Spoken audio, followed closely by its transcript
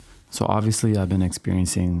So obviously I've been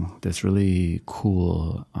experiencing this really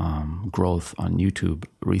cool growth on YouTube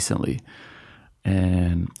recently.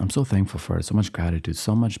 And I'm so thankful for it. So much gratitude,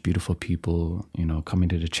 so much beautiful people, coming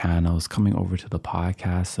to the channels, coming over to the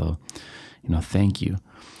podcast. So, thank you.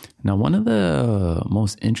 Now, one of the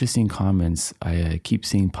most interesting comments I keep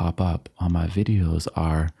seeing pop up on my videos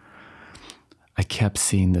are, I kept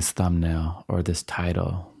seeing this thumbnail or this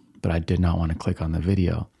title, but I did not want to click on the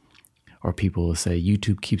video. Or people will say,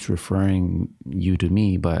 YouTube keeps referring you to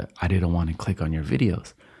me, but I didn't want to click on your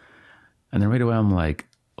videos. And then right away, I'm like,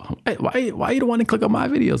 why you don't want to click on my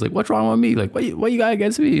videos? Like, what's wrong with me? Like, what you got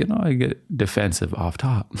against me? I get defensive off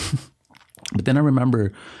top. But then I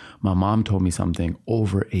remember my mom told me something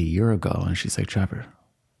over a year ago. And she's like, Trevor,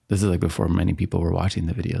 this is like before many people were watching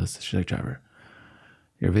the videos. She's like, Trevor,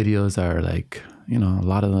 your videos are like, a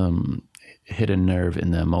lot of them hit a nerve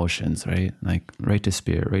in the emotions, right? Like right to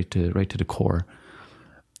spirit, right to the core.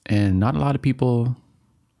 And not a lot of people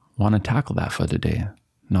want to tackle that for the day.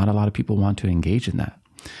 Not a lot of people want to engage in that.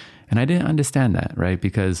 And I didn't understand that, right?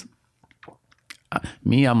 Because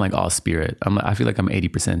I'm like all spirit. I feel like I'm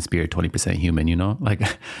 80% spirit, 20% human, Like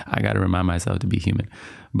I got to remind myself to be human.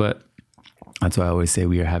 But that's why I always say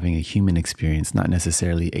we are having a human experience, not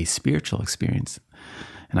necessarily a spiritual experience.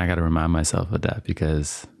 And I got to remind myself of that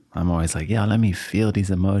because I'm always like, let me feel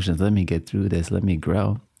these emotions. Let me get through this. Let me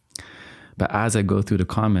grow. But as I go through the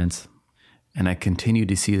comments and I continue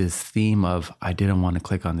to see this theme of, I didn't want to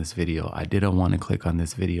click on this video. I didn't want to click on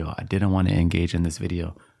this video. I didn't want to engage in this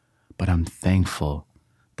video, but I'm thankful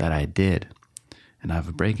that I did. And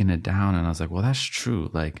I've breaking it down and I was like, well, that's true.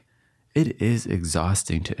 Like it is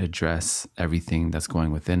exhausting to address everything that's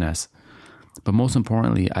going within us. But most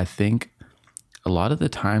importantly, I think a lot of the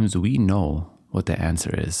times we know what the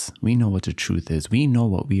answer is. We know what the truth is. We know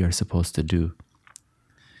what we are supposed to do.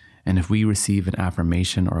 And if we receive an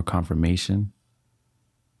affirmation or a confirmation,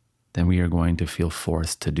 then we are going to feel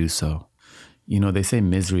forced to do so. They say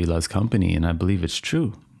misery loves company, and I believe it's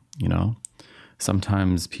true.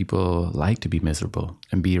 Sometimes people like to be miserable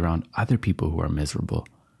and be around other people who are miserable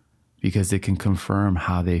because it can confirm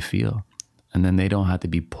how they feel. And then they don't have to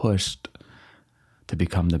be pushed to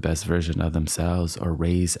become the best version of themselves or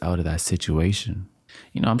raise out of that situation.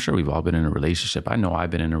 I'm sure we've all been in a relationship. I know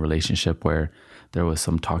I've been in a relationship where there was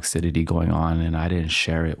some toxicity going on and I didn't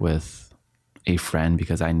share it with a friend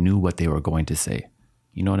because I knew what they were going to say.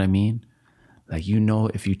 You know what I mean? Like,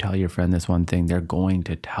 if you tell your friend this one thing, they're going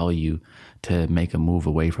to tell you to make a move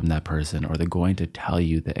away from that person, or they're going to tell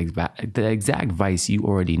you the exact vice you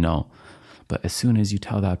already know. But as soon as you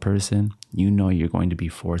tell that person, you're going to be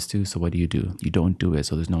forced to. So what do? You don't do it.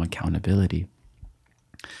 So there's no accountability.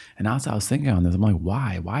 And as I was thinking on this, I'm like,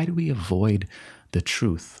 why? Why do we avoid the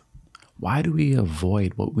truth? Why do we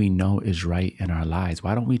avoid what we know is right in our lives?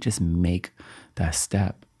 Why don't we just make that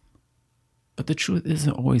step? But the truth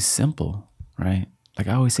isn't always simple, right? Like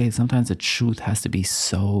I always say, sometimes the truth has to be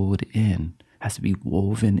sewed in, has to be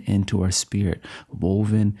woven into our spirit,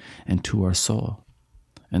 woven into our soul.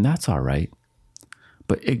 And that's all right.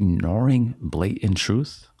 But ignoring blatant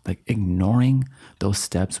truth, like ignoring those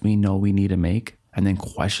steps we know we need to make, and then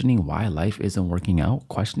questioning why life isn't working out,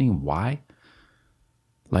 questioning why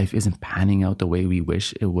life isn't panning out the way we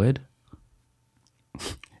wish it would,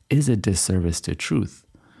 is a disservice to truth.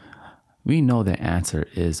 We know the answer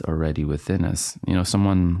is already within us.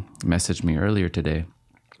 Someone messaged me earlier today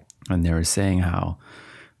and they were saying how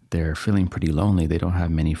they're feeling pretty lonely. They don't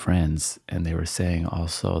have many friends. And they were saying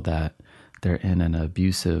also that they're in an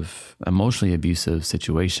emotionally abusive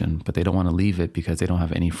situation, but they don't want to leave it because they don't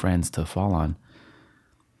have any friends to fall on.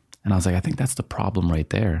 And I was like, I think that's the problem right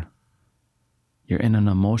there. You're in an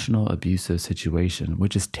emotional abusive situation,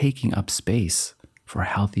 which is taking up space for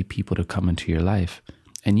healthy people to come into your life.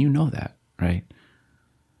 And you know that, right?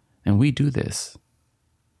 And we do this.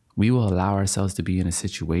 We will allow ourselves to be in a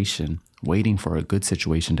situation, waiting for a good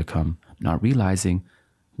situation to come, not realizing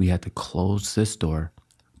we had to close this door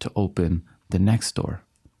to open the next door.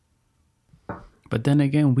 But then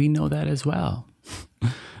again, we know that as well.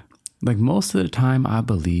 Like most of the time, I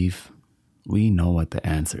believe we know what the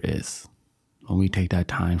answer is. When we take that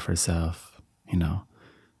time for self, in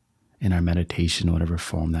our meditation, whatever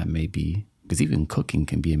form that may be, because even cooking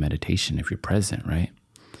can be a meditation if you're present, right?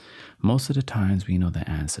 Most of the times we know the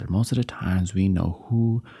answer. Most of the times we know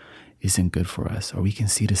who isn't good for us, or we can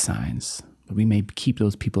see the signs. But we may keep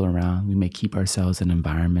those people around. We may keep ourselves in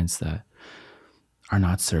environments that are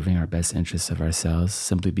not serving our best interests of ourselves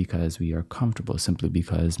simply because we are comfortable, simply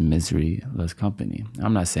because misery loves company.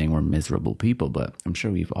 I'm not saying we're miserable people, but I'm sure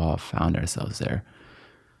we've all found ourselves there,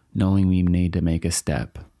 knowing we need to make a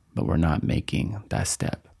step, but we're not making that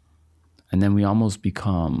step. And then we almost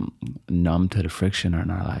become numb to the friction in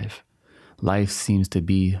our life. Life seems to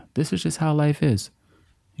be, this is just how life is.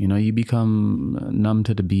 You become numb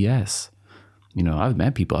to the BS. I've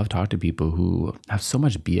met people, I've talked to people who have so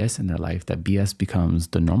much BS in their life that BS becomes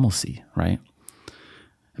the normalcy, right?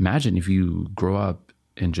 Imagine if you grow up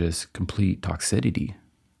in just complete toxicity.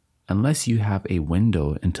 Unless you have a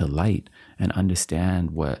window into light and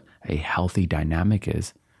understand what a healthy dynamic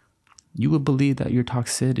is, you would believe that your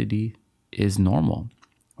toxicity is normal.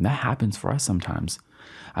 And that happens for us sometimes.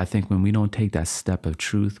 I think when we don't take that step of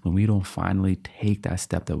truth, when we don't finally take that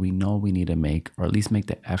step that we know we need to make, or at least make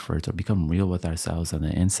the efforts or become real with ourselves on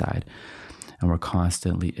the inside, and we're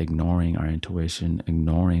constantly ignoring our intuition,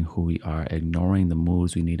 ignoring who we are, ignoring the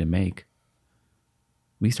moves we need to make,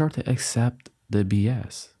 we start to accept the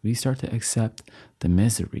BS. We start to accept the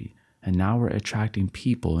misery. And now we're attracting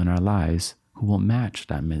people in our lives who will match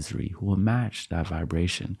that misery, who will match that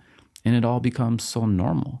vibration. And it all becomes so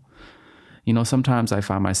normal. Sometimes I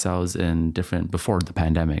find myself in different, before the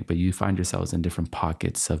pandemic, but you find yourselves in different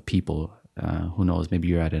pockets of people. Who knows, maybe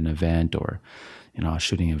you're at an event or,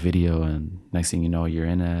 shooting a video, and next thing you know, you're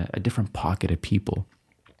in a different pocket of people.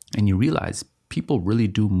 And you realize people really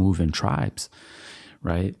do move in tribes,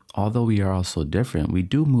 right? Although we are all so different, we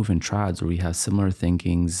do move in tribes where we have similar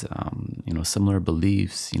thinkings, similar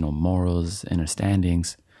beliefs, morals,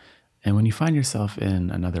 understandings. And when you find yourself in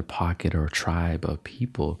another pocket or tribe of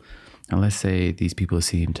people, and let's say these people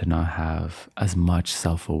seem to not have as much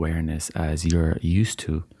self-awareness as you're used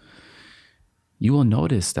to, you will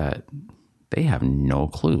notice that they have no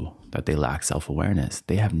clue that they lack self-awareness.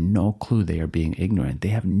 They have no clue they are being ignorant. They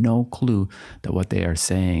have no clue that what they are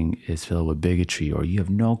saying is filled with bigotry, or you have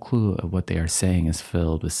no clue of what they are saying is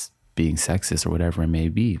filled with being sexist or whatever it may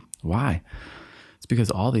be. Why? It's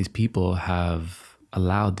because all these people have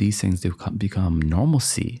allowed these things to become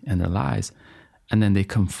normalcy in their lives. And then they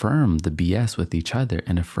confirm the BS with each other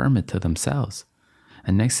and affirm it to themselves.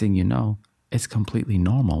 And next thing you know, it's completely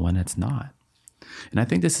normal when it's not. And I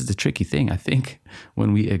think this is the tricky thing. I think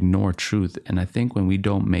when we ignore truth, and I think when we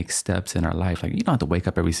don't make steps in our life, like you don't have to wake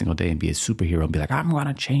up every single day and be a superhero and be like, I'm going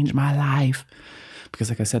to change my life. Because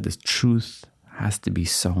like I said, this truth has to be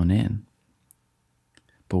sown in.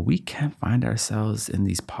 But we can't find ourselves in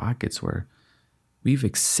these pockets where we've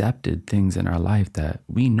accepted things in our life that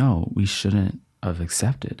we know we shouldn't have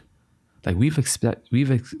accepted. Like we've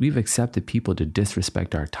accepted people to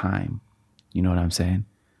disrespect our time. You know what I'm saying?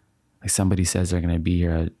 Like somebody says they're going to be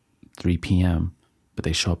here at 3 p.m., but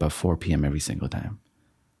they show up at 4 p.m. every single time.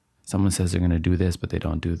 Someone says they're going to do this, but they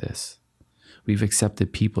don't do this. We've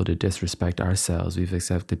accepted people to disrespect ourselves. We've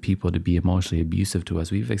accepted people to be emotionally abusive to us.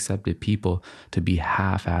 We've accepted people to be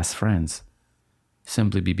half-assed friends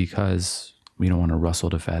simply because we don't want to rustle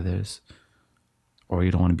the feathers, or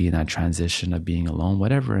you don't want to be in that transition of being alone,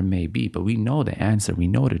 whatever it may be. But we know the answer. We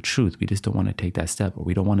know the truth. We just don't want to take that step, or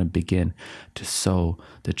we don't want to begin to sow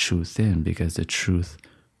the truth in, because the truth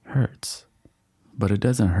hurts. But it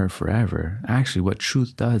doesn't hurt forever. Actually, what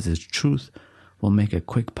truth does is truth will make a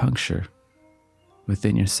quick puncture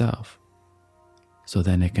within yourself. So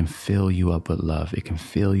then it can fill you up with love. It can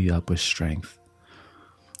fill you up with strength.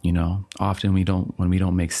 Often when we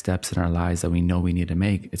don't make steps in our lives that we know we need to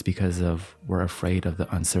make, it's because we're afraid of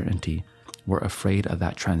the uncertainty. We're afraid of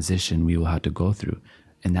that transition we will have to go through.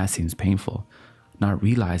 And that seems painful. Not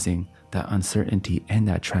realizing that uncertainty and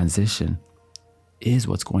that transition is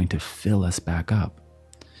what's going to fill us back up.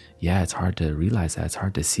 Yeah, it's hard to realize that. It's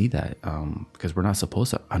hard to see that because we're not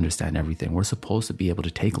supposed to understand everything. We're supposed to be able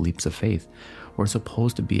to take leaps of faith. We're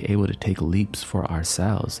supposed to be able to take leaps for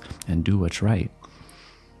ourselves and do what's right.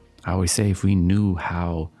 I always say if we knew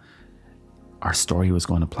how our story was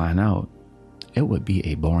going to plan out, it would be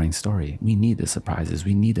a boring story. We need the surprises.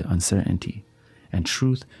 We need the uncertainty. And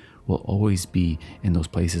truth will always be in those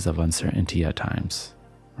places of uncertainty at times,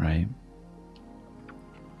 right?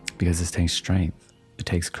 Because it takes strength. It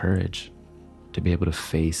takes courage to be able to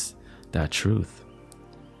face that truth.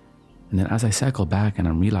 And then as I cycle back and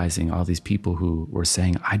I'm realizing all these people who were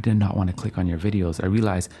saying, I did not want to click on your videos, I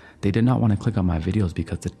realized they did not want to click on my videos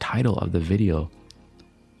because the title of the video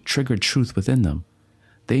triggered truth within them.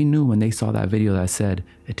 They knew when they saw that video that said,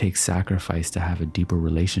 it takes sacrifice to have a deeper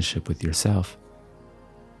relationship with yourself.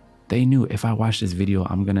 They knew if I watch this video,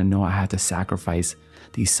 I'm going to know I have to sacrifice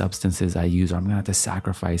these substances I use, or I'm going to have to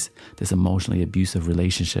sacrifice this emotionally abusive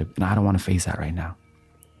relationship. And I don't want to face that right now.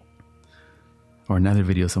 Or another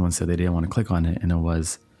video, someone said they didn't want to click on it, and it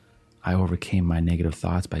was, I overcame my negative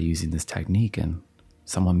thoughts by using this technique. And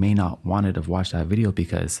someone may not want to have watched that video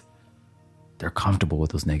because they're comfortable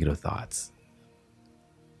with those negative thoughts.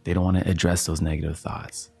 They don't want to address those negative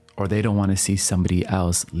thoughts, or they don't want to see somebody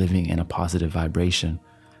else living in a positive vibration,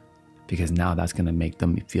 because now that's going to make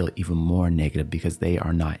them feel even more negative because they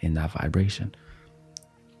are not in that vibration.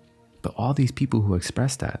 But all these people who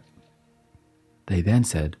expressed that, they then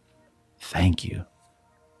said, thank you.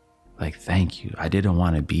 Like, thank you. I didn't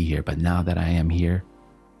want to be here, but now that I am here,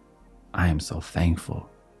 I am so thankful,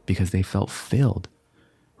 because they felt filled,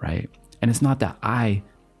 right? And it's not that I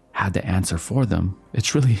had the answer for them.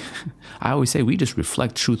 It's really, I always say, we just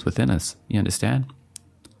reflect truth within us. You understand?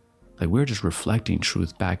 Like, we're just reflecting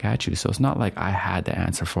truth back at you. So it's not like I had the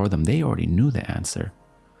answer for them. They already knew the answer,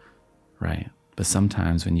 right? But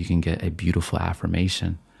sometimes when you can get a beautiful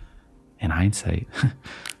affirmation, in hindsight,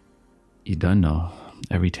 you don't know,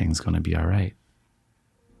 everything's going to be all right.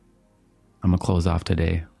 I'm going to close off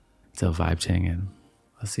today. It's a vibe ting, and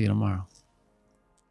I'll see you tomorrow.